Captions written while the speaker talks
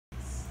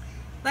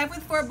Life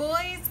with Four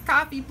Boys,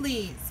 coffee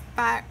please.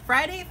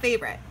 Friday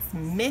favorites,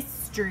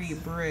 Mystery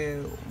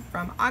Brew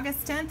from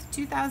August 10th,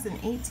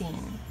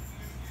 2018.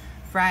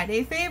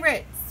 Friday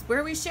favorites,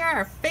 where we share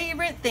our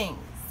favorite things.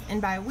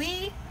 And by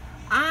we,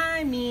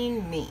 I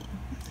mean me.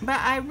 But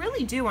I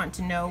really do want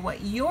to know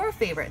what your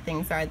favorite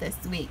things are this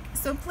week.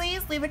 So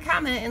please leave a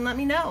comment and let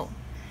me know.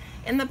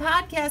 In the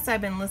podcasts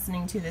I've been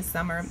listening to this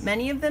summer,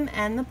 many of them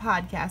end the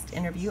podcast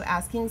interview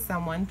asking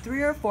someone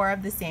 3 or 4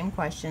 of the same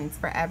questions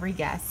for every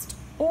guest.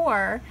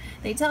 Or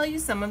they tell you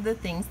some of the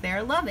things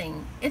they're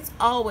loving. It's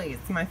always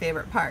my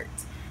favorite part.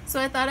 So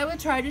I thought I would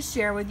try to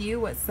share with you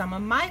what some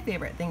of my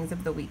favorite things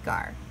of the week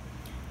are.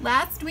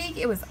 Last week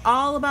it was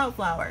all about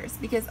flowers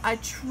because I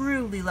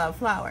truly love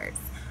flowers.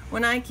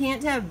 When I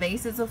can't have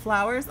vases of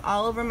flowers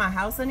all over my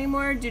house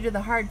anymore due to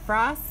the hard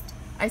frost,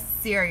 I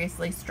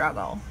seriously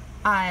struggle.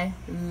 I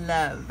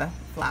love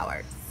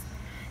flowers.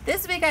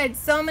 This week I had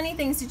so many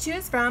things to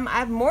choose from, I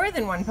have more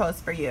than one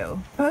post for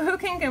you. But who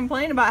can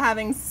complain about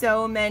having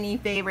so many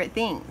favorite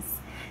things?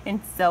 And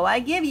so I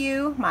give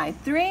you my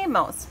 3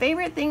 most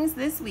favorite things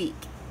this week.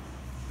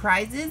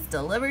 Prizes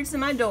delivered to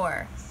my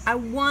door. I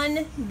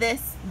won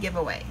this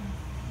giveaway.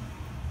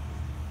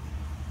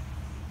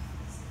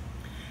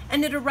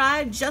 And it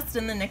arrived just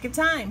in the nick of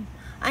time.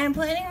 I am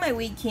planning my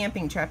week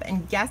camping trip,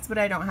 and guess what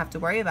I don't have to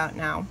worry about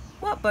now?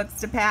 What books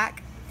to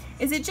pack.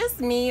 Is it just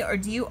me, or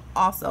do you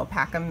also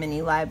pack a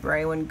mini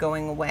library when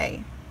going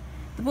away?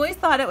 The boys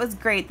thought it was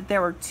great that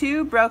there were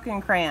 2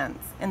 broken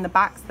crayons in the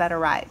box that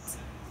arrived.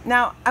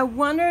 Now, I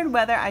wondered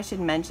whether I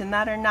should mention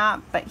that or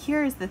not, but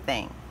here's the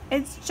thing.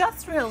 It's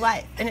just real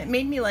life, and it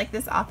made me like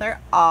this author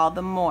all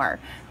the more,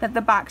 that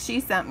the box she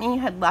sent me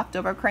had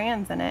leftover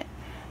crayons in it.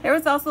 There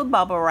was also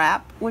bubble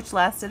wrap, which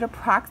lasted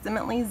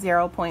approximately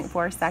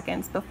 0.4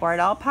 seconds before it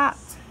all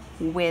popped,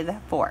 with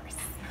force.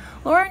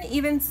 Lauren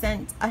even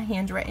sent a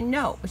handwritten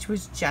note, which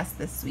was just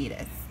the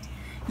sweetest.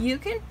 You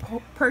can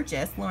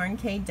purchase Lauren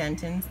K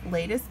Denton's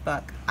latest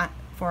book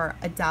for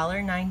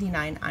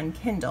 $1.99 on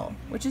Kindle,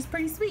 which is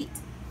pretty sweet.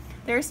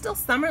 There is still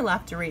summer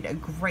left to read a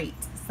great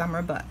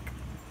summer book.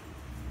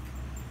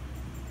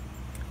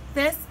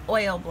 This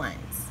oil blend.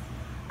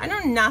 I know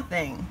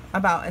nothing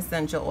about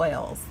essential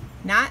oils.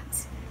 Not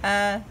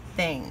a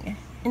thing.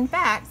 In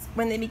fact,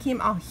 when they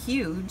became all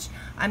huge,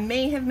 I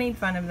may have made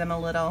fun of them a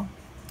little.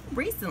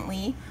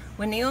 Recently,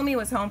 when Naomi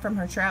was home from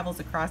her travels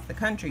across the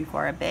country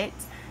for a bit,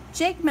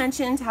 Jake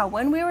mentioned how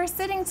when we were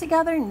sitting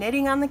together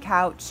knitting on the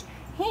couch,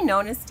 he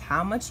noticed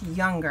how much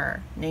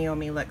younger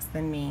Naomi looks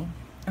than me.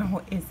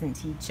 Oh, isn't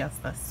he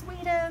just the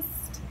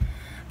sweetest?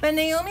 But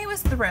Naomi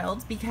was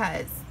thrilled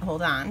because,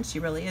 hold on, she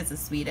really is the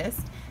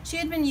sweetest. She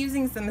had been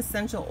using some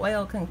essential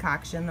oil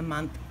concoction the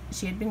month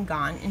she had been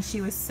gone, and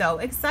she was so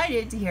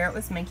excited to hear it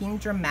was making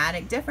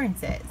dramatic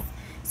differences.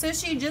 So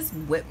she just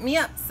whipped me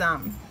up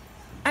some.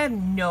 I have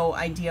no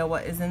idea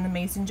what is in the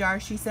mason jar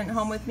she sent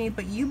home with me,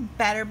 but you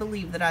better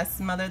believe that I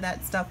smothered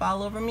that stuff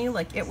all over me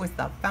like it was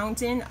the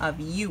fountain of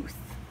youth.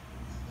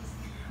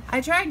 I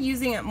tried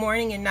using it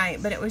morning and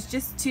night, but it was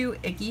just too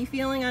icky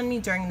feeling on me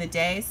during the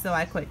day, so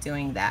I quit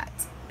doing that.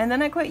 And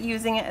then I quit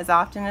using it as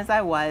often as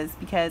I was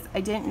because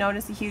I didn't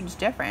notice a huge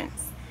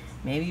difference.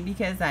 Maybe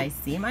because I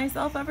see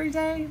myself every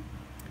day?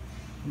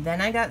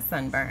 Then I got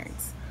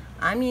sunburns.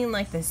 I mean,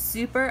 like the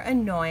super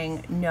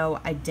annoying, no,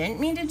 I didn't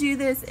mean to do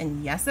this,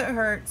 and yes, it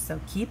hurts, so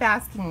keep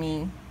asking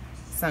me,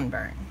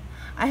 sunburn.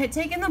 I had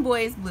taken the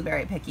boys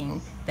blueberry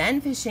picking,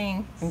 then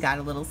fishing, and got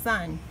a little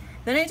sun.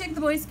 Then I took the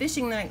boys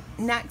fishing the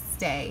next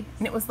day,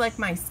 and it was like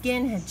my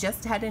skin had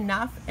just had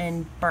enough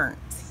and burnt,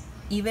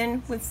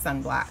 even with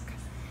sunblock.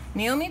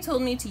 Naomi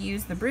told me to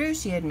use the Brew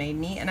she had made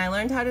me, and I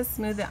learned how to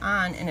smooth it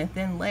on in a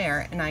thin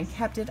layer, and I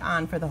kept it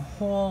on for the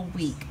whole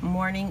week,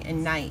 morning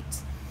and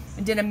night.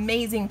 It did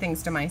amazing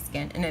things to my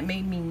skin, and it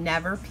made me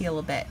never peel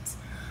a bit.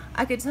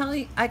 I could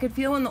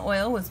feel when the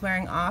oil was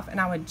wearing off, and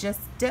I would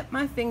just dip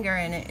my finger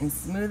in it and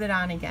smooth it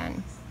on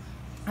again.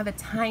 I have a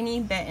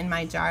tiny bit in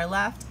my jar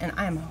left, and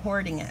I am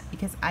hoarding it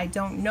because I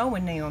don't know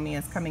when Naomi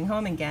is coming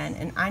home again,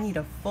 and I need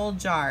a full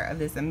jar of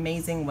this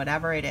amazing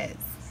whatever it is.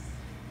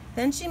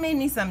 Then she made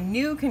me some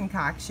new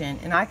concoction,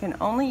 and I can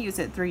only use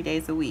it 3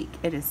 days a week.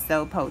 It is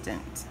so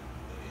potent.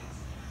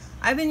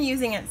 I've been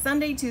using it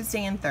Sunday,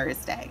 Tuesday, and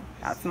Thursday.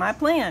 That's my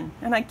plan.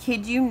 And I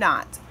kid you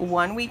not,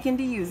 1 week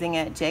into using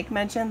it, Jake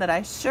mentioned that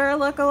I sure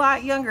look a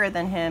lot younger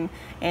than him,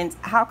 and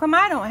how come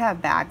I don't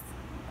have bags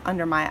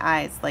under my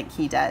eyes like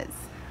he does?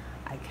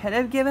 I could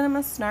have given him a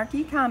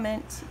snarky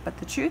comment, but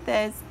the truth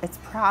is, it's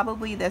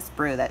probably this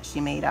brew that she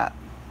made up.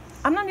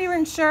 I'm not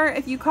even sure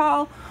if you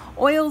call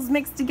oils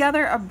mixed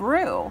together a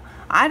brew.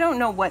 I don't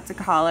know what to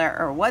call it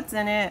or what's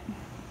in it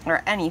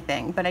or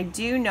anything, but I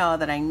do know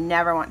that I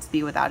never want to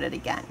be without it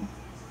again.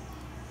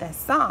 This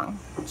song,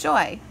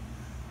 Joy,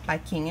 by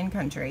King and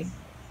Country.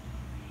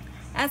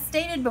 As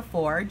stated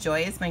before,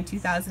 joy is my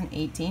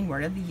 2018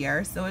 word of the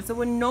year, so it's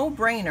a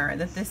no-brainer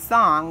that this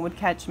song would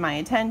catch my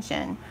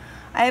attention.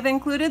 I have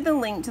included the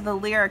link to the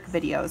lyric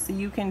video so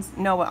you can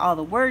know what all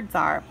the words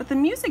are, but the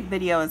music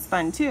video is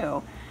fun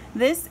too.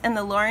 This and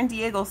the Lauren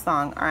Daigle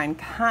song are on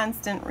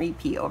constant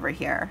repeat over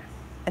here.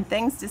 And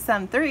thanks to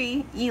son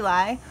 3,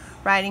 Eli,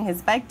 riding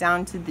his bike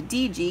down to the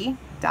DG,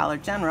 Dollar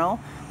General,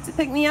 to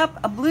pick me up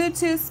a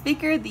Bluetooth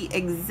speaker the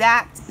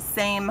exact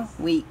same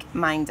week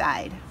mine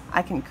died.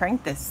 I can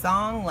crank this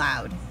song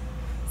loud.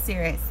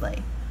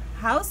 Seriously,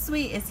 how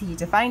sweet is he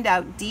to find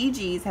out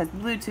DG's has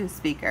Bluetooth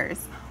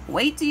speakers,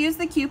 wait to use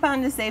the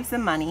coupon to save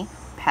some money,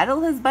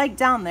 pedal his bike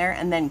down there,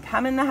 and then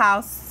come in the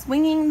house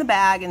swinging the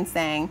bag and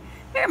saying,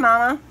 "Here,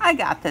 Mama, I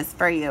got this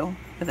for you,"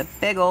 with a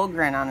big old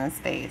grin on his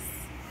face.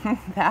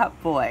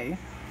 That boy.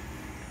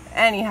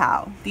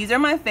 Anyhow, these are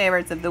my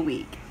favorites of the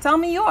week. Tell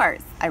me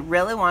yours. I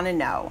really want to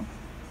know.